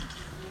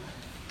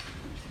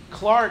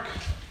Clark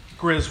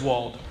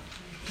Griswold.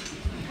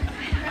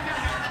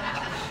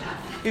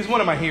 He's one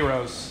of my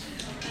heroes,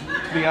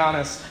 to be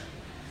honest.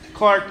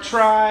 Clark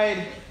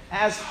tried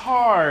as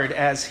hard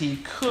as he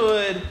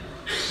could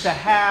to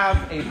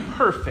have a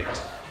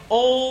perfect,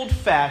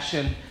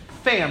 old-fashioned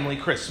family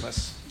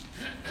Christmas.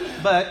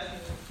 But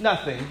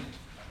nothing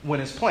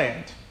went as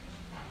planned.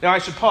 Now, I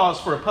should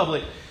pause for a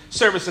public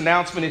service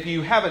announcement. If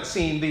you haven't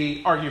seen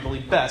the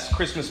arguably best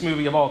Christmas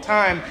movie of all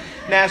time,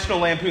 National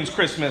Lampoon's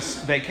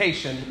Christmas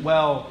Vacation,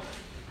 well,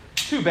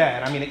 too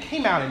bad. I mean, it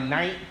came out in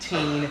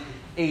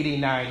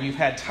 1989. You've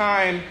had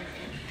time,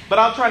 but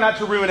I'll try not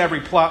to ruin every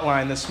plot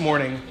line this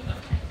morning.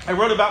 I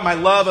wrote about my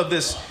love of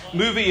this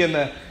movie in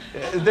the...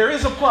 There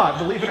is a plot,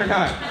 believe it or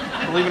not.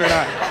 Believe it or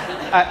not.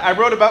 I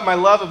wrote about my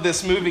love of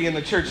this movie in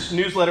the church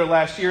newsletter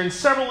last year, and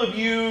several of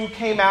you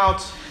came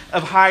out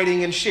of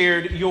hiding and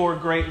shared your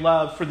great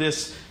love for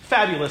this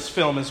fabulous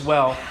film as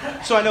well.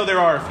 So I know there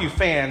are a few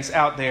fans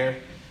out there.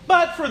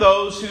 But for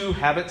those who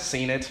haven't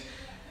seen it,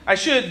 I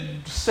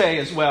should say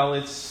as well,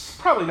 it's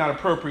probably not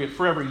appropriate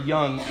for every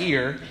young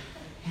ear,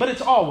 but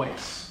it's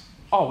always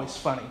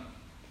funny.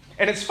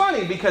 And it's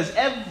funny because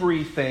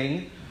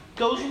everything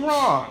goes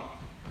wrong.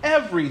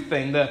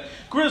 Everything. The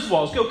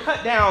Griswolds go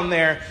cut down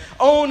their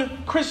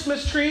own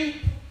Christmas tree,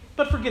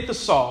 but forget the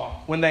saw.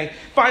 When they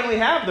finally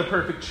have the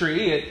perfect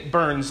tree, it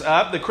burns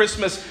up. The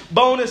Christmas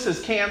bonus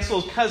is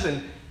canceled.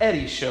 Cousin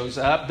Eddie shows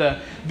up.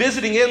 The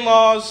visiting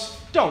in-laws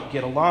don't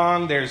get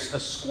along. There's a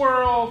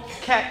squirrel,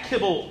 cat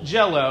kibble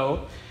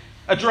jello,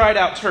 a dried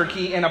out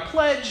turkey, and a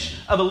Pledge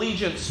of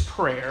Allegiance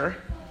prayer.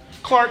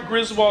 Clark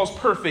Griswold's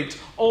perfect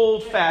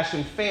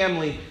old-fashioned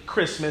family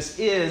Christmas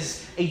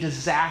is a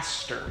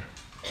disaster.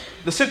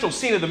 The central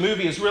scene of the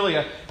movie is really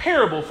a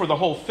parable for the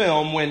whole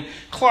film when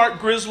Clark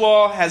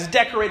Griswold has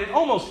decorated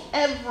almost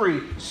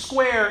every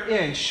square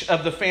inch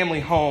of the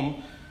family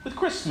home with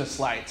Christmas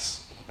lights.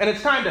 And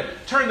it's time to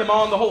turn them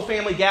on. The whole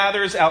family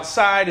gathers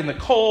outside in the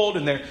cold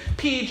in their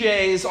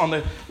PJs on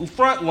the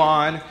front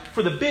lawn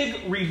for the big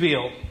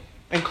reveal.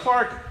 And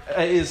Clark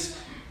is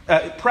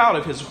proud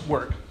of his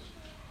work.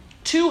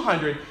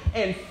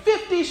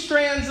 250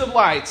 strands of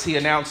lights, he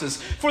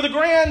announces, for the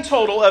grand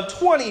total of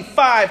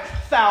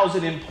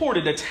 25,000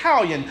 imported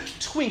Italian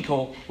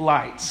twinkle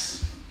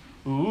lights.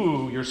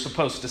 Ooh, you're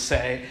supposed to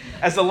say.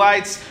 As the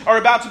lights are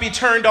about to be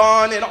turned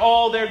on in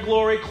all their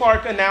glory,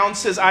 Clark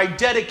announces, I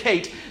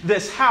dedicate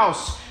this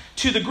house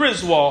to the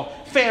Griswold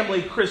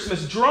family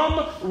Christmas.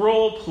 Drum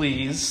roll,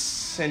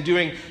 please. And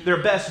doing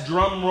their best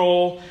drum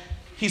roll,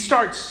 he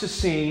starts to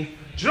sing,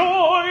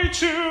 Joy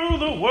to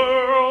the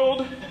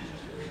world.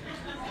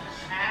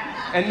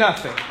 And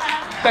nothing.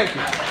 Thank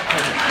you.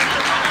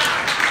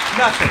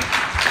 Nothing.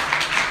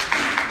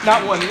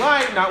 Not one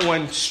light, not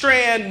one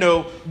strand,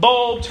 no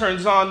bulb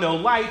turns on, no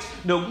light,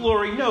 no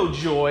glory, no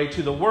joy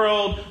to the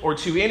world or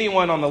to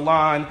anyone on the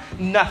lawn.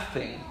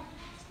 Nothing.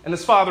 And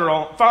his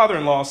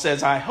father-in-law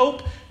says, I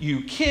hope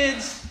you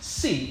kids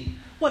see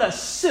what a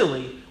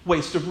silly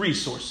waste of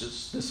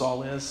resources this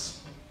all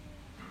is.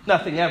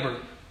 Nothing ever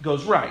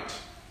goes right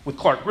with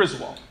Clark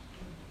Griswold.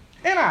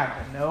 And I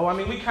don't know. I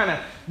mean, we kind of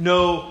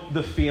know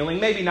the feeling.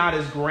 Maybe not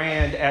as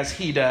grand as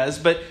he does,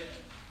 but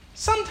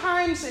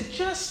sometimes it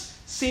just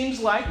seems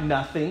like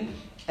nothing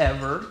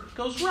ever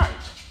goes right.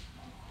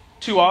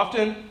 Too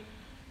often,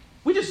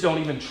 we just don't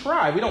even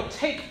try. We don't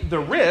take the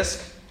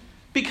risk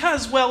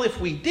because, well, if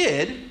we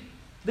did,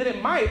 then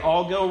it might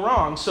all go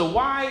wrong. So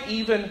why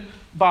even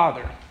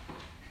bother?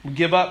 We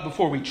give up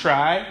before we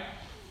try.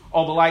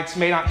 All the lights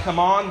may not come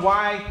on.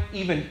 Why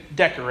even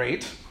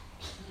decorate?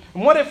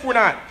 And what if we're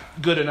not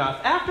good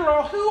enough? After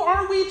all, who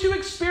are we to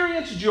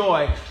experience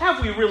joy? Have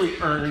we really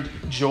earned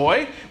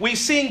joy? We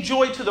sing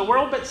joy to the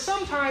world, but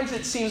sometimes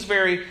it seems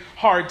very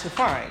hard to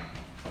find.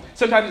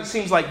 Sometimes it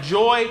seems like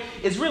joy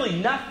is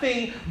really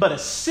nothing but a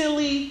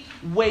silly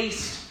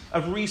waste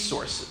of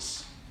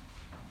resources.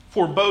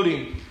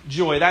 Foreboding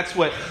joy. That's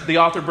what the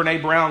author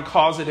Brene Brown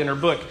calls it in her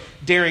book,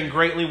 Daring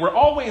Greatly. We're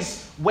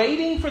always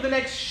waiting for the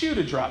next shoe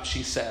to drop,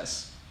 she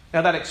says.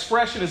 Now, that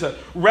expression is a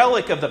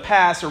relic of the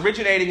past,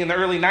 originating in the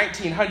early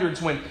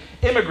 1900s when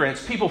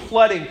immigrants, people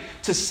flooding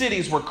to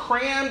cities, were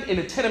crammed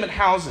into tenement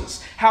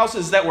houses,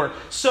 houses that were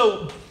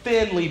so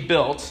thinly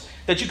built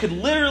that you could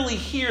literally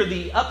hear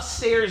the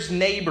upstairs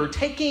neighbor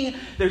taking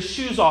their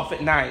shoes off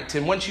at night.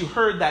 And once you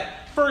heard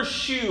that first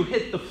shoe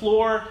hit the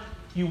floor,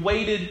 you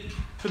waited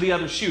for the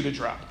other shoe to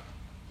drop.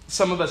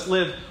 Some of us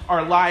live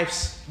our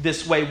lives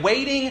this way,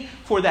 waiting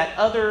for that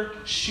other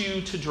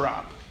shoe to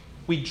drop.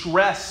 We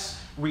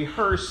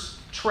rehearse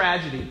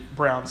tragedy,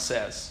 Brown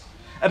says.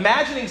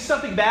 Imagining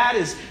something bad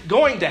is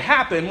going to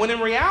happen when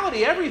in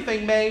reality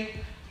everything may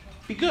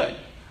be good.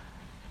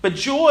 But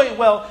joy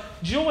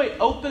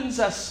opens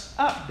us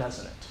up,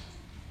 doesn't it?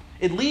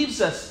 It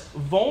leaves us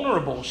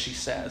vulnerable, she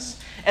says.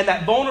 And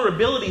that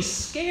vulnerability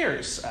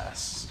scares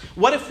us.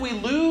 What if we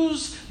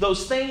lose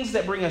those things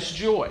that bring us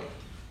joy?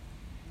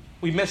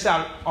 We miss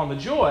out on the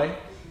joy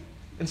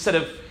instead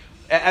of,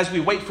 as we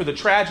wait for the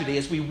tragedy,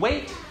 as we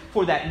wait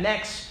for that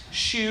next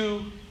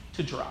shoe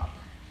to drop.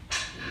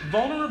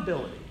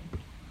 Vulnerability.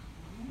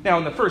 Now,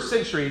 in the first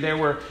century, there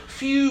were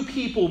few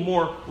people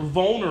more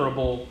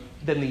vulnerable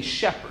than these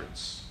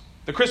shepherds.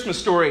 The Christmas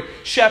story,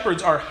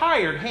 shepherds are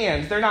hired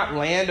hands. They're not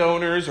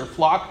landowners or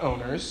flock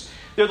owners.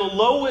 They're the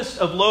lowest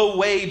of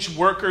low-wage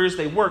workers.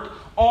 They work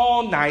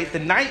all night, the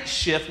night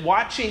shift,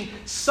 watching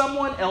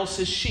someone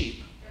else's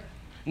sheep.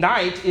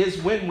 Night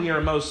is when we are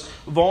most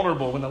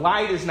vulnerable. When the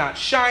light is not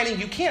shining,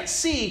 you can't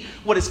see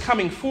what is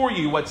coming for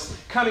you, what's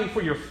coming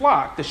for your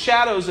flock. The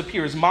shadows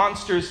appear as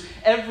monsters.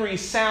 Every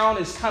sound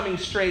is coming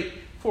straight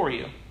for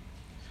you.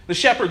 The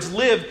shepherds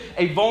live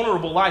a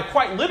vulnerable life,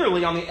 quite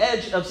literally on the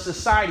edge of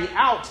society,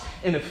 out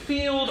in a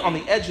field, on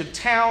the edge of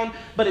town.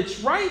 But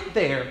it's right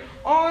there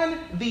on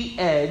the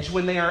edge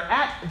when they are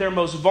at their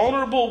most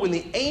vulnerable, when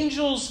the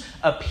angels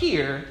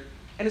appear.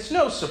 And it's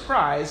no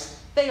surprise,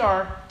 they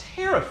are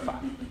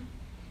terrified.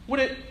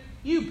 Wouldn't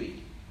you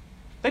be?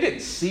 They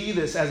didn't see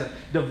this as a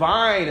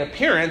divine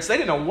appearance. They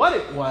didn't know what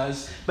it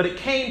was, but it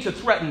came to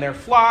threaten their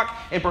flock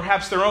and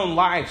perhaps their own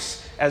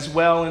lives as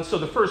well. And so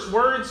the first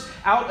words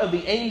out of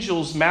the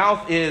angel's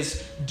mouth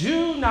is,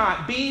 "Do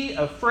not be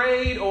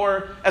afraid,"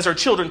 or as our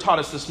children taught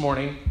us this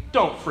morning,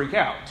 "Don't freak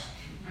out."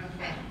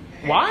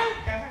 Why?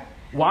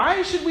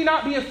 Why should we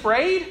not be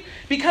afraid?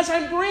 Because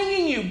I'm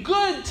bringing you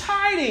good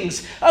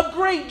tidings of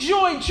great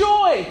joy,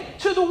 joy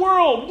to the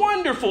world,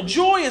 wonderful,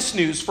 joyous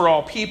news for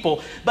all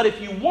people. But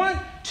if you want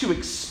to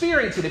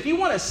experience it, if you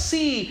want to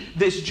see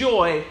this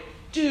joy,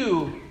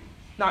 do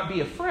not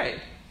be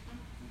afraid.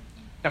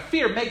 Now,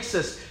 fear makes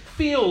us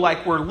feel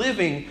like we're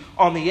living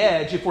on the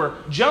edge. If we're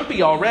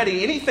jumpy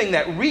already, anything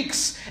that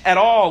reeks at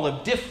all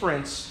of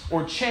difference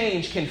or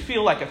change can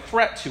feel like a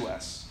threat to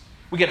us.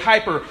 We get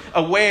hyper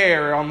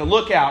aware, on the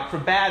lookout for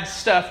bad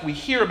stuff we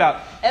hear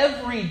about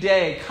every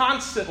day,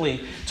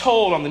 constantly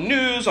told on the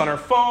news, on our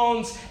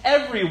phones,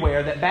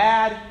 everywhere that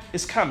bad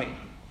is coming.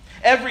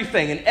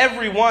 Everything and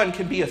everyone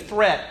can be a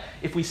threat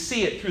if we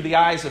see it through the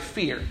eyes of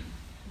fear.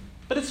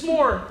 But it's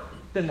more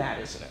than that,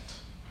 isn't it?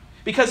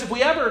 Because if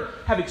we ever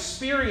have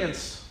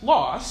experienced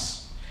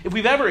loss, if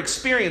we've ever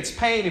experienced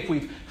pain, if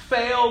we've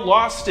failed,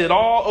 lost it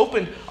all,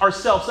 opened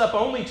ourselves up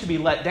only to be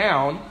let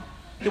down,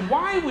 then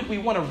why would we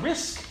want to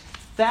risk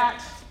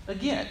that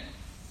again?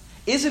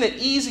 Isn't it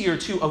easier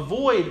to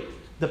avoid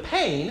the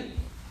pain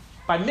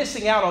by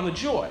missing out on the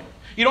joy?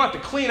 You don't have to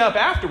clean up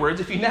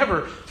afterwards if you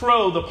never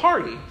throw the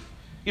party.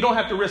 You don't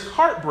have to risk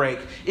heartbreak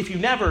if you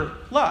never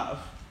love.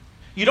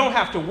 You don't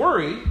have to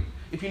worry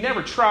if you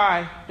never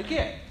try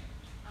again.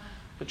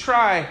 But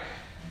try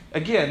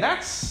again.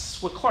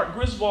 That's what Clark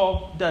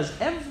Griswold does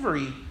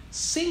every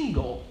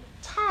single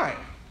time.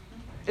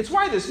 It's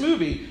why this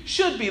movie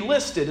should be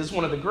listed as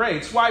one of the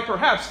greats. Why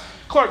perhaps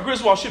Clark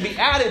Griswold should be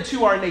added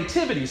to our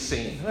nativity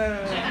scene.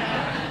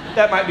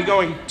 That might be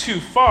going too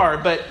far,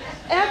 but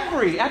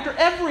after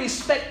every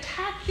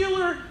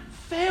spectacular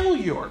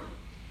failure,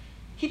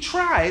 he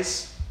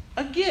tries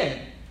again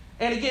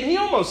and again. He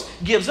almost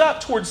gives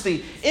up towards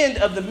the end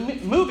of the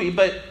movie,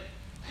 but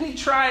he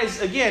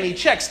tries again. He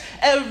checks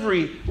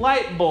every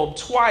light bulb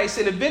twice,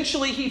 and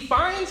eventually he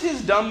finds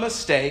his dumb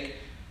mistake,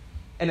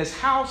 and his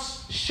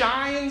house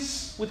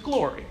shines with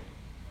glory.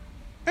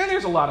 And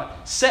there's a lot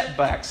of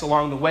setbacks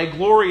along the way,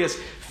 glorious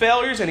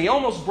failures, and he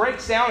almost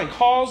breaks down and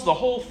calls the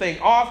whole thing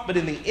off. But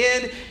in the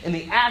end, in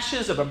the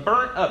ashes of a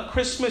burnt-up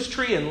Christmas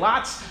tree and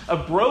lots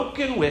of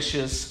broken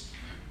wishes,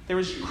 there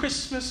is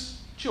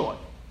Christmas joy.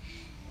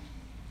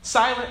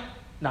 Silent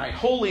night,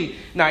 holy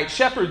night,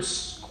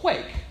 shepherds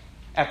quake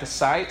at the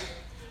sight.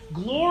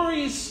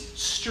 Glories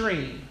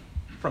stream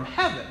from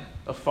heaven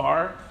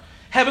afar,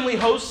 heavenly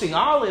hosts sing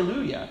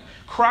Alleluia.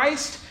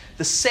 Christ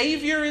the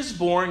Savior is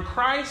born.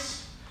 Christ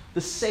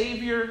the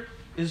Savior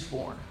is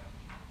born.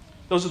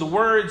 Those are the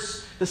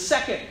words, the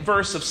second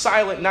verse of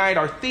Silent Night,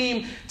 our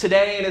theme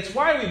today, and it's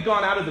why we've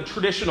gone out of the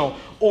traditional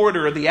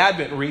order of the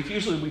Advent wreath.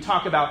 Usually we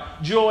talk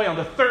about joy on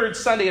the third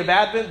Sunday of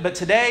Advent, but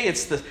today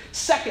it's the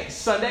second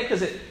Sunday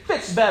because it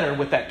fits better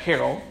with that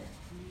carol.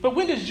 But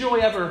when does joy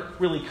ever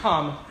really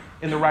come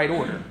in the right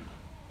order?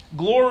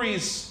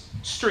 Glories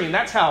stream.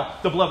 That's how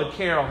the beloved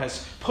carol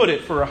has put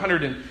it for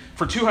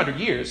 200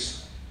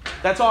 years.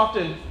 That's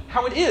often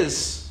how it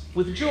is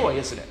with joy,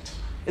 isn't it?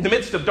 In the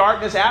midst of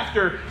darkness,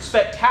 after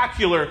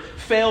spectacular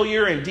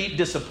failure and deep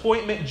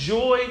disappointment,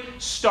 joy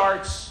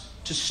starts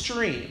to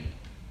stream.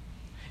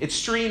 It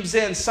streams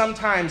in,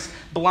 sometimes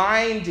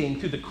blinding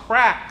through the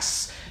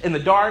cracks in the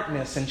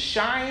darkness, and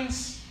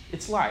shines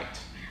its light.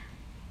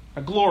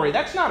 Now, glory,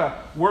 that's not a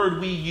word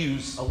we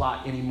use a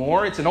lot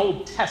anymore. It's an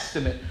Old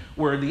Testament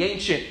word. The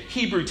ancient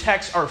Hebrew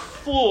texts are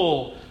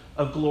full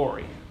of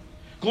glory.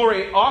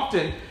 Glory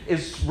often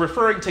is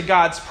referring to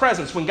God's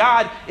presence. When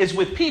God is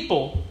with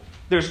people,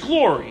 there's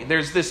glory.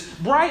 There's this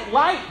bright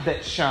light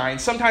that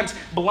shines, sometimes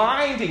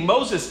blinding.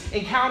 Moses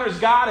encounters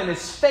God and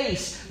his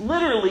face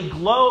literally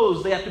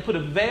glows. They have to put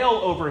a veil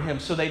over him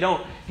so they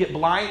don't get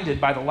blinded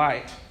by the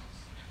light.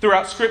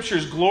 Throughout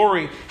Scripture's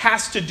glory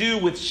has to do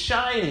with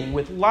shining,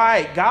 with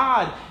light.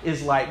 God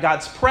is light.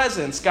 God's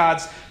presence,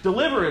 God's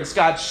deliverance,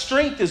 God's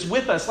strength is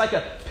with us like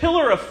a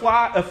pillar of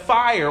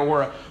fire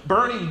or a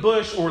burning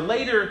bush, or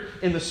later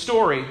in the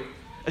story,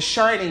 a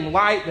shining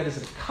light that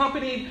is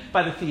accompanied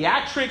by the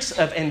theatrics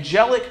of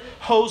angelic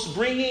hosts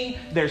bringing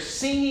their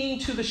singing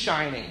to the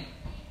shining.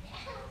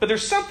 But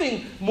there's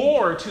something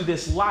more to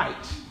this light,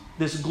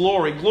 this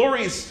glory.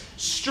 Glories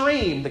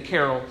stream, the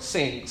carol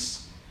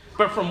sings.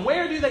 But from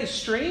where do they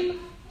stream?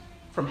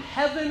 From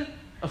heaven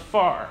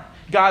afar.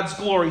 God's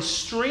glory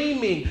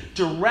streaming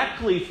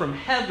directly from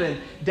heaven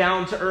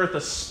down to earth.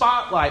 A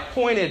spotlight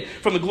pointed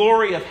from the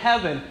glory of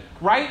heaven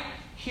right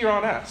here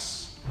on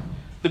us.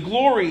 The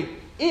glory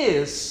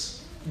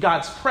is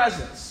God's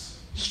presence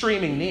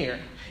streaming near.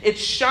 It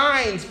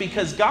shines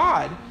because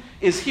God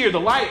is here. The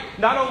light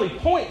not only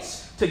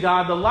points to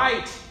God, the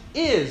light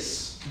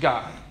is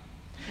God.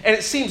 And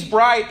it seems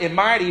bright and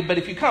mighty, but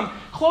if you come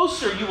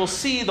closer, you will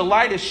see the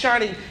light is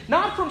shining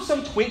not from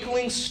some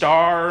twinkling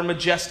star or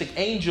majestic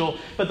angel,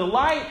 but the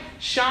light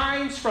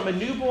shines from a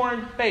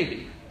newborn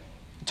baby.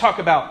 Talk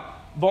about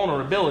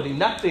vulnerability.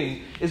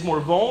 Nothing is more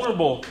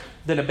vulnerable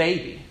than a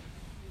baby.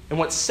 And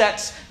what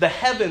sets the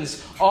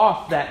heavens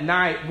off that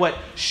night, what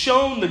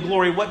shone the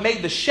glory, what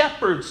made the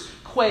shepherds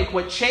quake,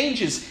 what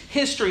changes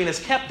history and has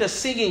kept us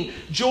singing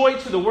joy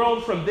to the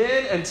world from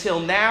then until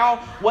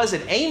now,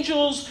 wasn't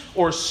angels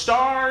or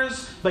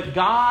stars, but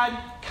God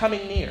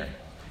coming near.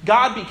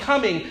 God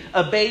becoming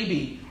a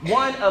baby,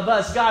 one of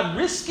us. God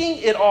risking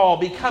it all,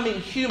 becoming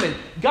human.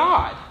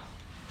 God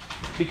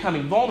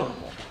becoming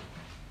vulnerable.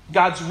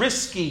 God's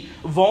risky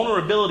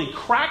vulnerability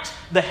cracked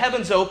the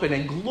heavens open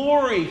and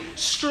glory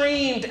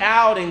streamed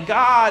out, and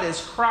God as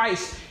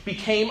Christ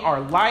became our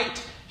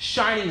light,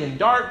 shining in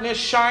darkness,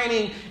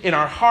 shining in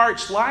our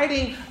hearts,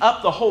 lighting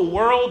up the whole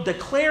world,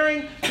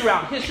 declaring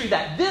throughout history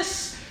that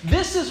this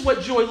is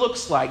what joy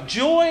looks like.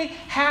 Joy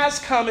has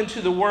come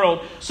into the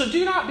world. So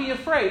do not be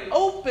afraid.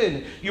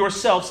 Open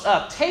yourselves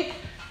up. Take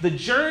the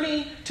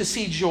journey to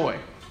see joy.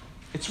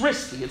 It's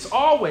risky. It's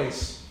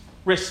always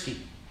risky,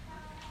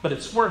 but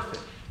it's worth it.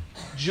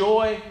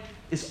 Joy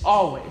is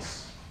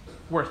always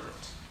worth it.